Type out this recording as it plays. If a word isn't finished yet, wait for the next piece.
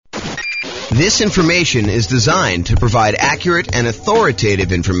This information is designed to provide accurate and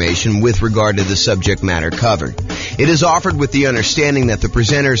authoritative information with regard to the subject matter covered. It is offered with the understanding that the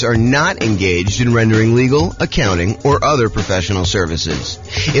presenters are not engaged in rendering legal, accounting, or other professional services.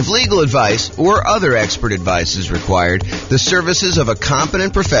 If legal advice or other expert advice is required, the services of a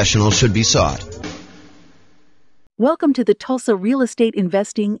competent professional should be sought. Welcome to the Tulsa Real Estate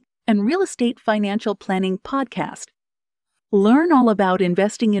Investing and Real Estate Financial Planning Podcast. Learn all about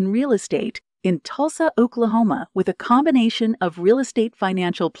investing in real estate in Tulsa, Oklahoma, with a combination of real estate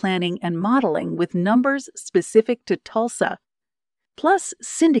financial planning and modeling with numbers specific to Tulsa, plus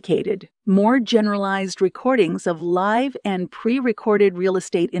syndicated, more generalized recordings of live and pre-recorded real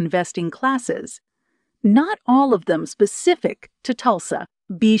estate investing classes, not all of them specific to Tulsa.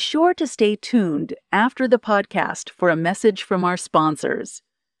 Be sure to stay tuned after the podcast for a message from our sponsors.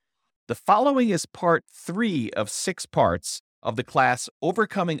 The following is part 3 of 6 parts of the class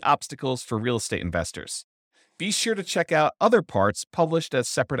Overcoming Obstacles for Real Estate Investors. Be sure to check out other parts published as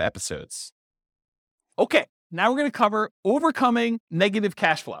separate episodes. Okay, now we're going to cover overcoming negative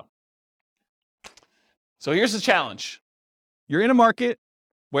cash flow. So here's the challenge. You're in a market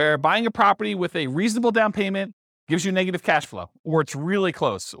where buying a property with a reasonable down payment gives you negative cash flow, or it's really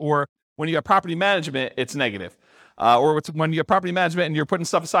close, or when you have property management, it's negative. Or when you have property management and you're putting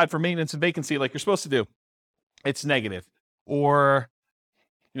stuff aside for maintenance and vacancy like you're supposed to do, it's negative. Or,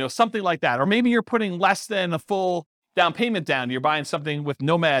 something like that. Or maybe you're putting less than a full down payment down. You're buying something with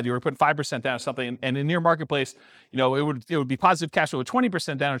Nomad. You were putting 5% down or something. And in your marketplace, it would be positive cash flow with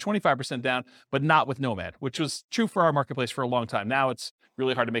 20% down or 25% down, but not with Nomad, which was true for our marketplace for a long time. Now it's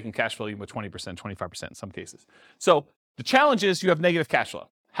really hard to make cash flow even with 20%, 25% in some cases. So the challenge is you have negative cash flow.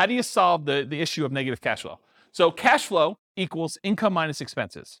 How do you solve the issue of negative cash flow? So cash flow equals income minus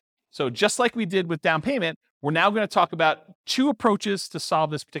expenses. So just like we did with down payment, we're now going to talk about 2 approaches to solve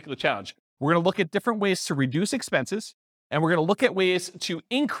this particular challenge. We're going to look at different ways to reduce expenses, and we're going to look at ways to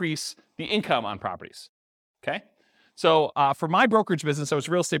increase the income on properties. Okay? So for my brokerage business, I was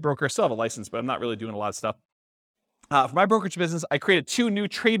a real estate broker. I still have a license, but I'm not really doing a lot of stuff. For my brokerage business, I created 2 new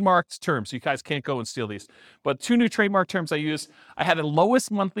trademarked terms. So you guys can't go and steal these. But 2 new trademark terms I used. I had a lowest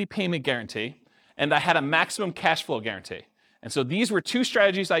monthly payment guarantee, and I had a maximum cash flow guarantee. And so these were 2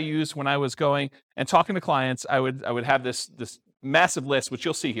 strategies I used when I was going and talking to clients. I would have this massive list, which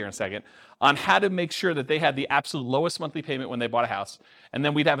you'll see here in a second, on how to make sure that they had the absolute lowest monthly payment when they bought a house. And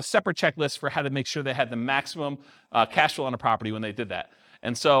then we'd have a separate checklist for how to make sure they had the maximum cash flow on a property when they did that.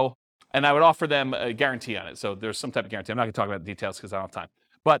 And I would offer them a guarantee on it. So there's some type of guarantee. I'm not going to talk about the details because I don't have time.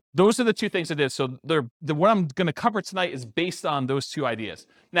 But those are the 2 things I did. So what I'm going to cover tonight is based on those 2 ideas.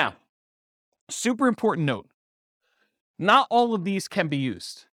 Now, super important note. Not all of these can be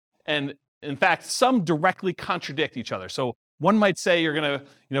used. And in fact, some directly contradict each other. So one might say you're going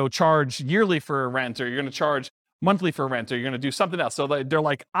to, charge yearly for a rent, or you're going to charge monthly for rent, or you're going to do something else. So they're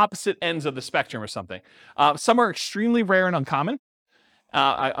like opposite ends of the spectrum or something. Some are extremely rare and uncommon.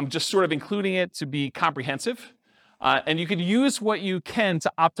 I'm just sort of including it to be comprehensive. And you can use what you can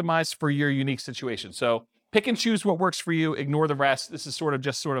to optimize for your unique situation. So pick and choose what works for you, ignore the rest. This is sort of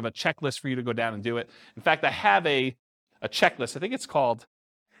a checklist for you to go down and do it. In fact, I have a checklist. I think it's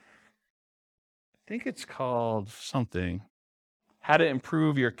called something. How to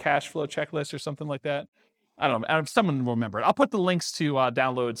improve your cash flow checklist or something like that. I don't know. Someone will remember it. I'll put the links to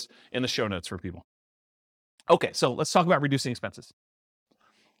downloads in the show notes for people. Okay, so let's talk about reducing expenses.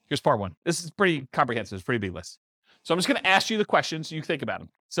 Here's part 1. This is pretty comprehensive. It's a pretty big list. So I'm just going to ask you the questions. You think about them.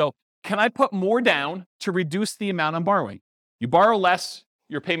 So can I put more down to reduce the amount I'm borrowing? You borrow less,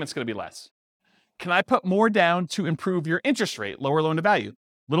 your payment's going to be less. Can I put more down to improve your interest rate, lower loan to value?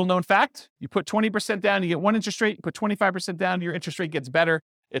 Little known fact, you put 20% down, you get one interest rate. You put 25% down, your interest rate gets better.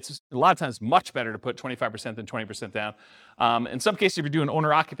 It's a lot of times much better to put 25% than 20% down. In some cases, if you're doing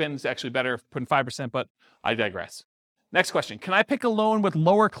owner-occupant, it's actually better putting 5%, but I digress. Next question, can I pick a loan with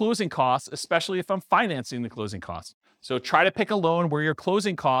lower closing costs, especially if I'm financing the closing costs? So try to pick a loan where your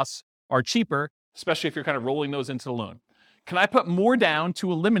closing costs are cheaper, especially if you're kind of rolling those into the loan. Can I put more down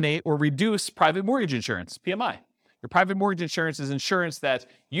to eliminate or reduce private mortgage insurance, PMI? Your private mortgage insurance is insurance that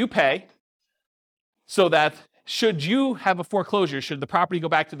you pay so that should you have a foreclosure, should the property go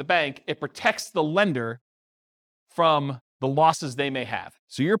back to the bank, it protects the lender from the losses they may have.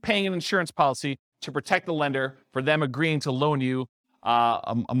 So you're paying an insurance policy to protect the lender for them agreeing to loan you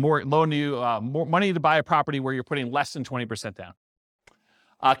more money to buy a property where you're putting less than 20% down.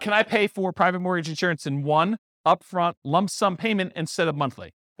 Can I pay for private mortgage insurance in one upfront lump sum payment instead of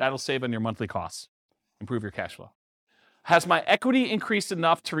monthly? That'll save on your monthly costs, improve your cash flow. Has my equity increased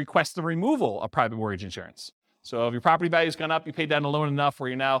enough to request the removal of private mortgage insurance? So if your property value's gone up, you paid down the loan enough where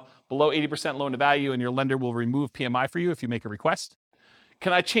you're now below 80% loan to value, and your lender will remove PMI for you if you make a request.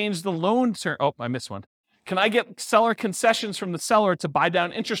 Can I change the loan term? Oh, I missed one. Can I get seller concessions from the seller to buy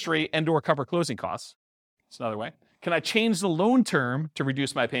down interest rate and or cover closing costs? That's another way. Can I change the loan term to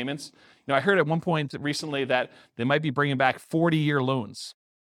reduce my payments? I heard at one point recently that they might be bringing back 40-year loans.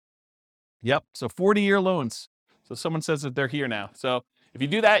 Yep, so 40-year loans. So someone says that they're here now. So if you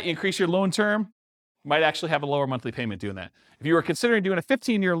do that, you increase your loan term, you might actually have a lower monthly payment doing that. If you were considering doing a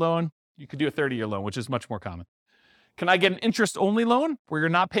 15-year loan, you could do a 30-year loan, which is much more common. Can I get an interest-only loan where you're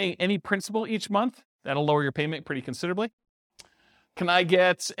not paying any principal each month? That'll lower your payment pretty considerably. Can I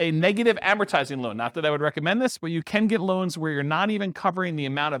get a negative amortizing loan? Not that I would recommend this, but you can get loans where you're not even covering the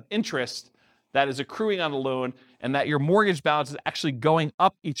amount of interest that is accruing on the loan and that your mortgage balance is actually going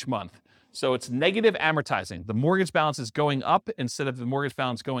up each month. So it's negative amortizing. The mortgage balance is going up instead of the mortgage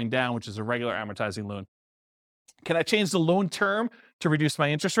balance going down, which is a regular amortizing loan. Can I change the loan term to reduce my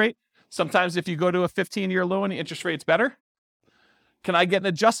interest rate? Sometimes if you go to a 15-year loan, the interest rate's better. Can I get an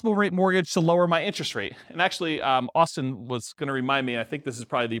adjustable rate mortgage to lower my interest rate? And actually, Austin was going to remind me, and I think this is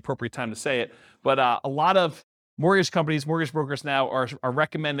probably the appropriate time to say it, but a lot of mortgage companies, mortgage brokers now are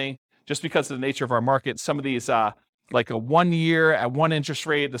recommending, just because of the nature of our market, some of these like a 1 year at one interest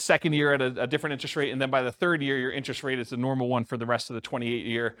rate, the second year at a different interest rate, and then by the third year, your interest rate is the normal one for the rest of the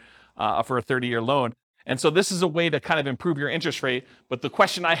 28-year for a 30-year loan. And so this is a way to kind of improve your interest rate. But the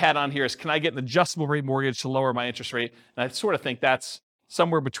question I had on here is, can I get an adjustable rate mortgage to lower my interest rate? And I sort of think that's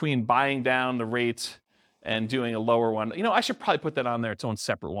somewhere between buying down the rate and doing a lower one. I should probably put that on there, its own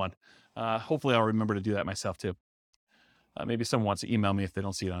separate one. Hopefully I'll remember to do that myself too. Maybe someone wants to email me if they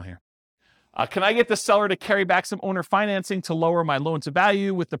don't see it on here. Can I get the seller to carry back some owner financing to lower my loan to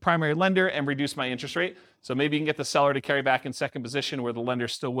value with the primary lender and reduce my interest rate? So maybe you can get the seller to carry back in second position where the lender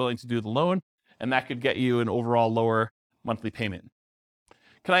is still willing to do the loan, and that could get you an overall lower monthly payment.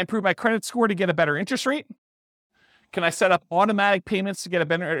 Can I improve my credit score to get a better interest rate? Can I set up automatic payments to get a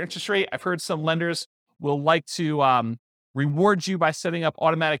better interest rate? I've heard some lenders will like to reward you by setting up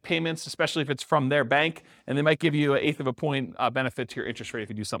automatic payments, especially if it's from their bank, and they might give you 1/8 of a point benefit to your interest rate if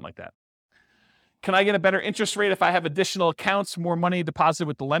you do something like that. Can I get a better interest rate if I have additional accounts, more money deposited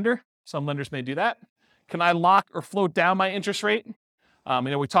with the lender? Some lenders may do that. Can I lock or float down my interest rate?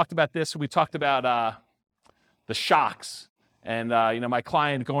 We talked about this. We talked about the shocks and, my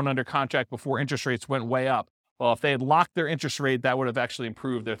client going under contract before interest rates went way up. Well, if they had locked their interest rate, that would have actually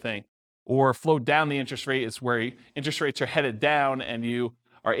improved their thing. Or float down the interest rate is where interest rates are headed down and you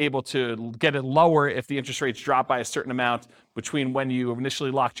are able to get it lower if the interest rates drop by a certain amount between when you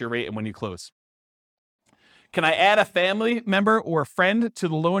initially locked your rate and when you close. Can I add a family member or a friend to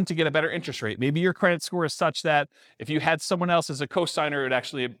the loan to get a better interest rate? Maybe your credit score is such that if you had someone else as a co-signer, it would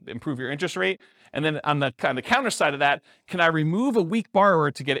actually improve your interest rate. And then on the counter side of that, can I remove a weak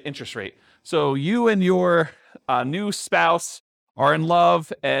borrower to get an interest rate? So you and your new spouse are in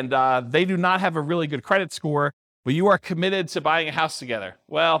love and they do not have a really good credit score, but you are committed to buying a house together.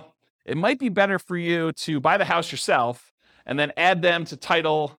 Well, it might be better for you to buy the house yourself and then add them to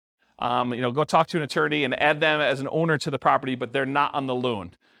title. Go talk to an attorney and add them as an owner to the property, but they're not on the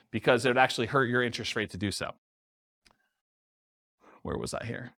loan because it would actually hurt your interest rate to do so. Where was I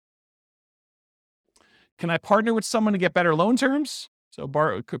here? Can I partner with someone to get better loan terms? So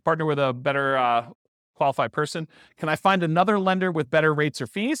could partner with a better qualified person. Can I find another lender with better rates or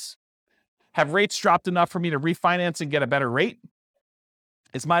fees? Have rates dropped enough for me to refinance and get a better rate?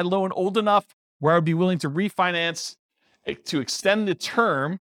 Is my loan old enough where I would be willing to refinance to extend the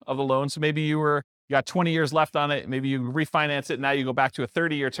term of the loan? So maybe you got 20 years left on it. Maybe you refinance it. Now you go back to a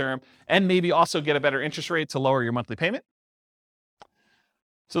 30-year term and maybe also get a better interest rate to lower your monthly payment.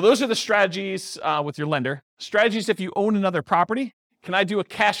 So those are the strategies with your lender. Strategies if you own another property. Can I do a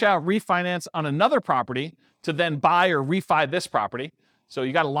cash out refinance on another property to then buy or refi this property? So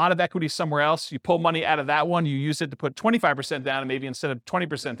you got a lot of equity somewhere else. You pull money out of that one. You use it to put 25% down and maybe instead of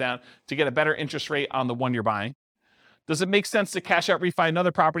 20% down to get a better interest rate on the one you're buying. Does it make sense to cash out refi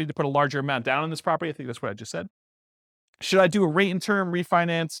another property to put a larger amount down on this property? I think that's what I just said. Should I do a rate and term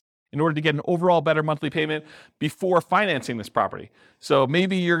refinance in order to get an overall better monthly payment before financing this property? So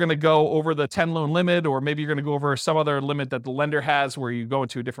maybe you're going to go over the 10 loan limit, or maybe you're going to go over some other limit that the lender has where you go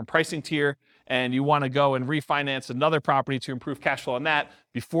into a different pricing tier and you want to go and refinance another property to improve cash flow on that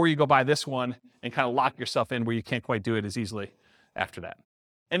before you go buy this one and kind of lock yourself in where you can't quite do it as easily after that.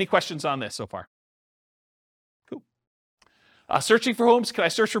 Any questions on this so far? Cool. Searching for homes. Can I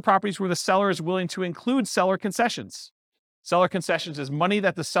search for properties where the seller is willing to include seller concessions? Seller concessions is money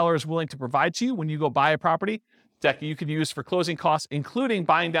that the seller is willing to provide to you when you go buy a property that you could use for closing costs, including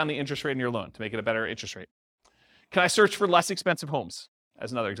buying down the interest rate in your loan to make it a better interest rate. Can I search for less expensive homes,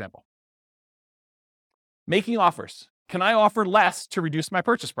 as another example? Making offers. Can I offer less to reduce my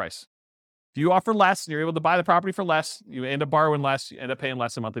purchase price? If you offer less and you're able to buy the property for less, you end up borrowing less, you end up paying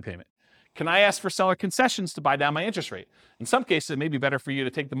less in monthly payment. Can I ask for seller concessions to buy down my interest rate? In some cases, it may be better for you to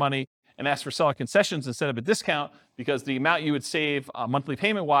take the money and ask for seller concessions instead of a discount, because the amount you would save monthly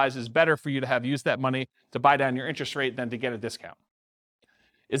payment-wise is better for you to have used that money to buy down your interest rate than to get a discount.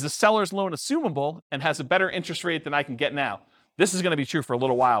 Is the seller's loan assumable and has a better interest rate than I can get now? This is going to be true for a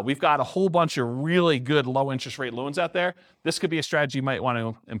little while. We've got a whole bunch of really good low interest rate loans out there. This could be a strategy you might want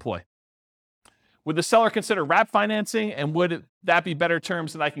to employ. Would the seller consider wrap financing, and would that be better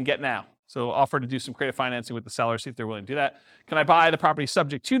terms than I can get now? So offer to do some creative financing with the seller, see if they're willing to do that. Can I buy the property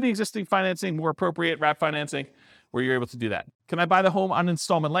subject to the existing financing, more appropriate wrap financing, where you're able to do that? Can I buy the home on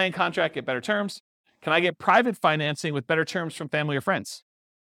installment land contract, get better terms? Can I get private financing with better terms from family or friends?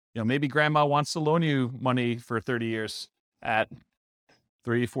 Maybe grandma wants to loan you money for 30 years at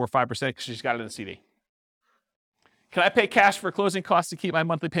 3, 4, 5% because she's got it in a CD. Can I pay cash for closing costs to keep my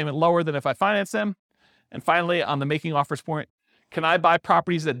monthly payment lower than if I finance them? And finally, on the making offers point, can I buy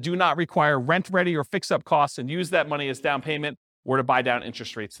properties that do not require rent-ready or fix-up costs and use that money as down payment, or to buy down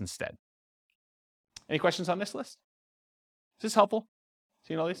interest rates instead? Any questions on this list? Is this helpful?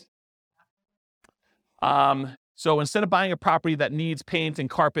 Seeing all these? So instead of buying a property that needs paint and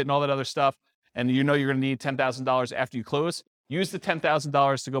carpet and all that other stuff, and you're going to need $10,000 after you close, use the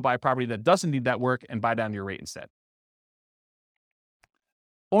 $10,000 to go buy a property that doesn't need that work and buy down your rate instead.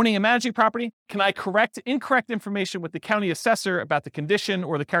 Owning and managing property, can I correct incorrect information with the county assessor about the condition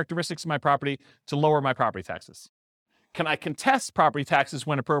or the characteristics of my property to lower my property taxes? Can I contest property taxes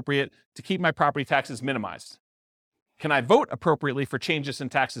when appropriate to keep my property taxes minimized? Can I vote appropriately for changes in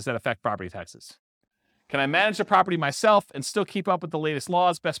taxes that affect property taxes? Can I manage the property myself and still keep up with the latest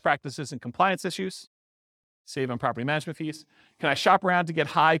laws, best practices, and compliance issues? Save on property management fees. Can I shop around to get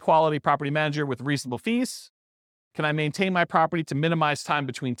high-quality property manager with reasonable fees? Can I maintain my property to minimize time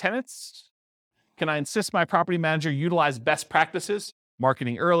between tenants? Can I insist my property manager utilize best practices,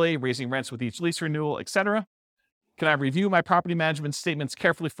 marketing early, raising rents with each lease renewal, etc.? Can I review my property management statements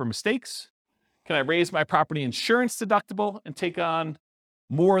carefully for mistakes? Can I raise my property insurance deductible and take on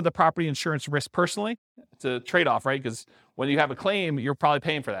more of the property insurance risk personally? It's a trade-off, right? Because when you have a claim, you're probably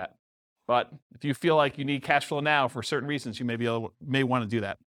paying for that. But if you feel like you need cash flow now for certain reasons, you may want to do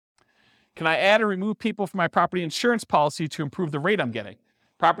that. Can I add or remove people from my property insurance policy to improve the rate I'm getting?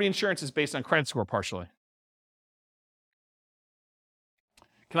 Property insurance is based on credit score partially.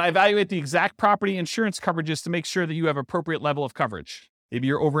 Can I evaluate the exact property insurance coverages to make sure that you have appropriate level of coverage? Maybe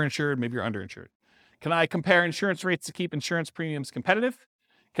you're overinsured, maybe you're underinsured. Can I compare insurance rates to keep insurance premiums competitive?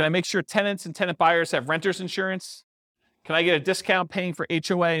 Can I make sure tenants and tenant buyers have renter's insurance? Can I get a discount paying for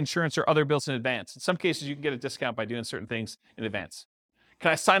HOA insurance or other bills in advance? In some cases, you can get a discount by doing certain things in advance. Can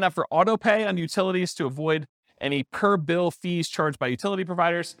I sign up for auto pay on utilities to avoid any per bill fees charged by utility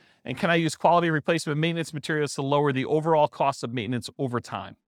providers? And can I use quality replacement maintenance materials to lower the overall cost of maintenance over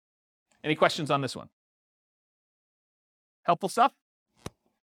time? Any questions on this one? Helpful stuff?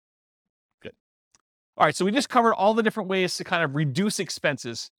 Good. All right, so we just covered all the different ways to kind of reduce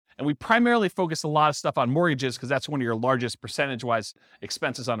expenses. And we primarily focus a lot of stuff on mortgages because that's one of your largest percentage-wise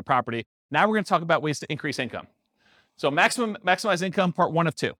expenses on a property. Now we're going to talk about ways to increase income. So maximize income, part 1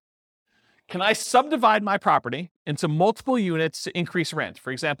 of 2. Can I subdivide my property into multiple units to increase rent?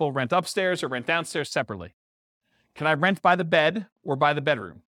 For example, rent upstairs or rent downstairs separately. Can I rent by the bed or by the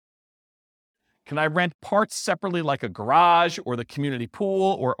bedroom? Can I rent parts separately like a garage or the community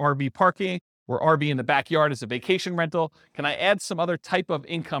pool or RV parking or RV in the backyard as a vacation rental? Can I add some other type of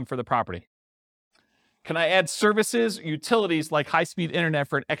income for the property? Can I add services, utilities like high-speed internet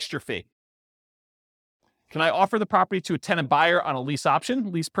for an extra fee? Can I offer the property to a tenant buyer on a lease option,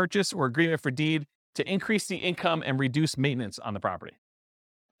 lease purchase, or agreement for deed to increase the income and reduce maintenance on the property?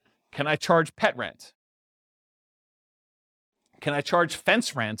 Can I charge pet rent? Can I charge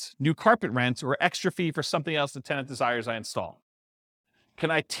fence rent, new carpet rent, or extra fee for something else the tenant desires I install?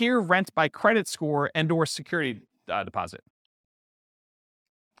 Can I tier rent by credit score and or security deposit?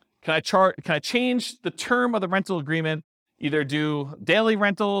 Can I change the term of the rental agreement, either do daily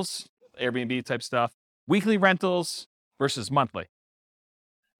rentals, Airbnb type stuff, weekly rentals versus monthly?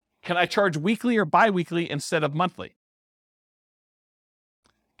 Can I charge weekly or bi-weekly instead of monthly?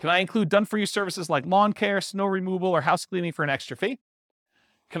 Can I include done-for-you services like lawn care, snow removal, or house cleaning for an extra fee?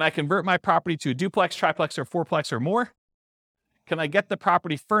 Can I convert my property to a duplex, triplex, or fourplex or more? Can I get the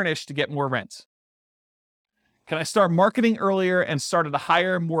property furnished to get more rent? Can I start marketing earlier and start at a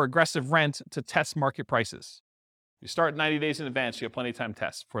higher, more aggressive rent to test market prices? You start 90 days in advance, you have plenty of time to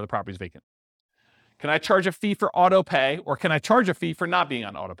test before the property is vacant. Can I charge a fee for auto pay, or can I charge a fee for not being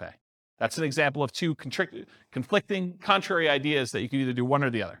on auto pay? That's an example of two conflicting, contrary ideas that you can either do one or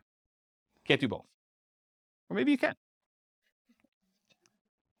the other. Can't do both. Or maybe you can.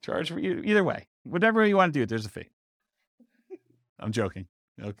 Charge for either way. Whatever you want to do, there's a fee. I'm joking.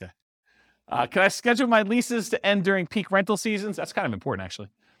 Okay. Can I schedule my leases to end during peak rental seasons? That's kind of important, actually.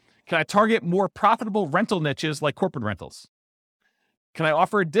 Can I target more profitable rental niches like corporate rentals? Can I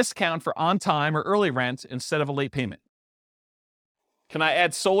offer a discount for on-time or early rent instead of a late payment? Can I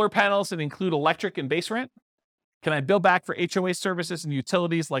add solar panels that include electric and base rent? Can I bill back for HOA services and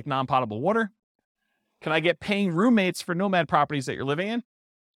utilities like non-potable water? Can I get paying roommates for nomad properties that you're living in?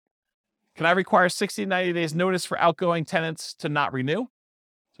 Can I require 60 to 90 days notice for outgoing tenants to not renew?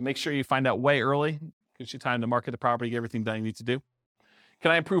 So make sure you find out way early. Gives you time to market the property, get everything done you need to do.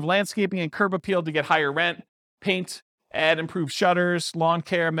 Can I improve landscaping and curb appeal to get higher rent, paint, add improved shutters, lawn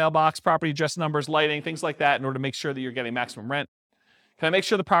care, mailbox, property address numbers, lighting, things like that in order to make sure that you're getting maximum rent? Can I make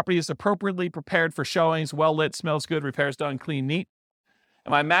sure the property is appropriately prepared for showings, well lit, smells good, repairs done, clean, neat?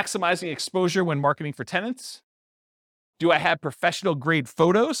 Am I maximizing exposure when marketing for tenants? Do I have professional grade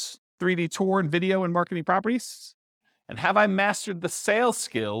photos, 3D tour and video and marketing properties? And have I mastered the sales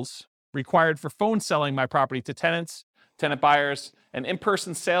skills required for phone selling my property to tenants, tenant buyers, and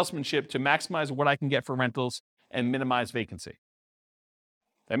in-person salesmanship to maximize what I can get for rentals and minimize vacancy?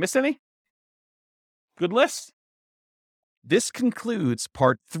 Did I miss any? Good list? This concludes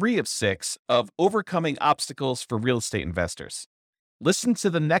part 3 of 6 of Overcoming Obstacles for Real Estate Investors. Listen to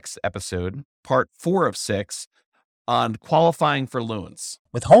the next episode, part 4 of 6, on qualifying for loans.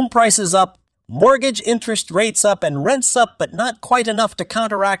 With home prices up, mortgage interest rates up, and rents up, but not quite enough to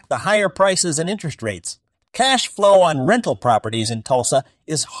counteract the higher prices and interest rates, cash flow on rental properties in Tulsa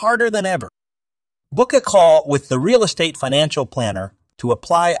is harder than ever. Book a call with the Real Estate Financial Planner to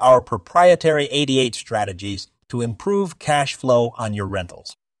apply our proprietary 88 strategies to improve cash flow on your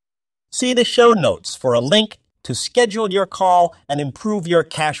rentals. See the show notes for a link to schedule your call and improve your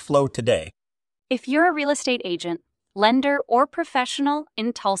cash flow today. If you're a real estate agent, lender, or professional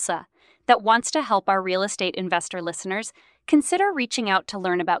in Tulsa that wants to help our real estate investor listeners, consider reaching out to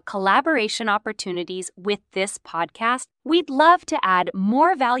learn about collaboration opportunities with this podcast. We'd love to add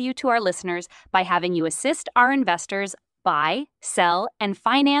more value to our listeners by having you assist our investors buy, sell, and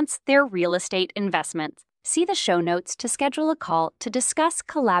finance their real estate investments. See the show notes to schedule a call to discuss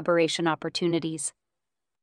collaboration opportunities.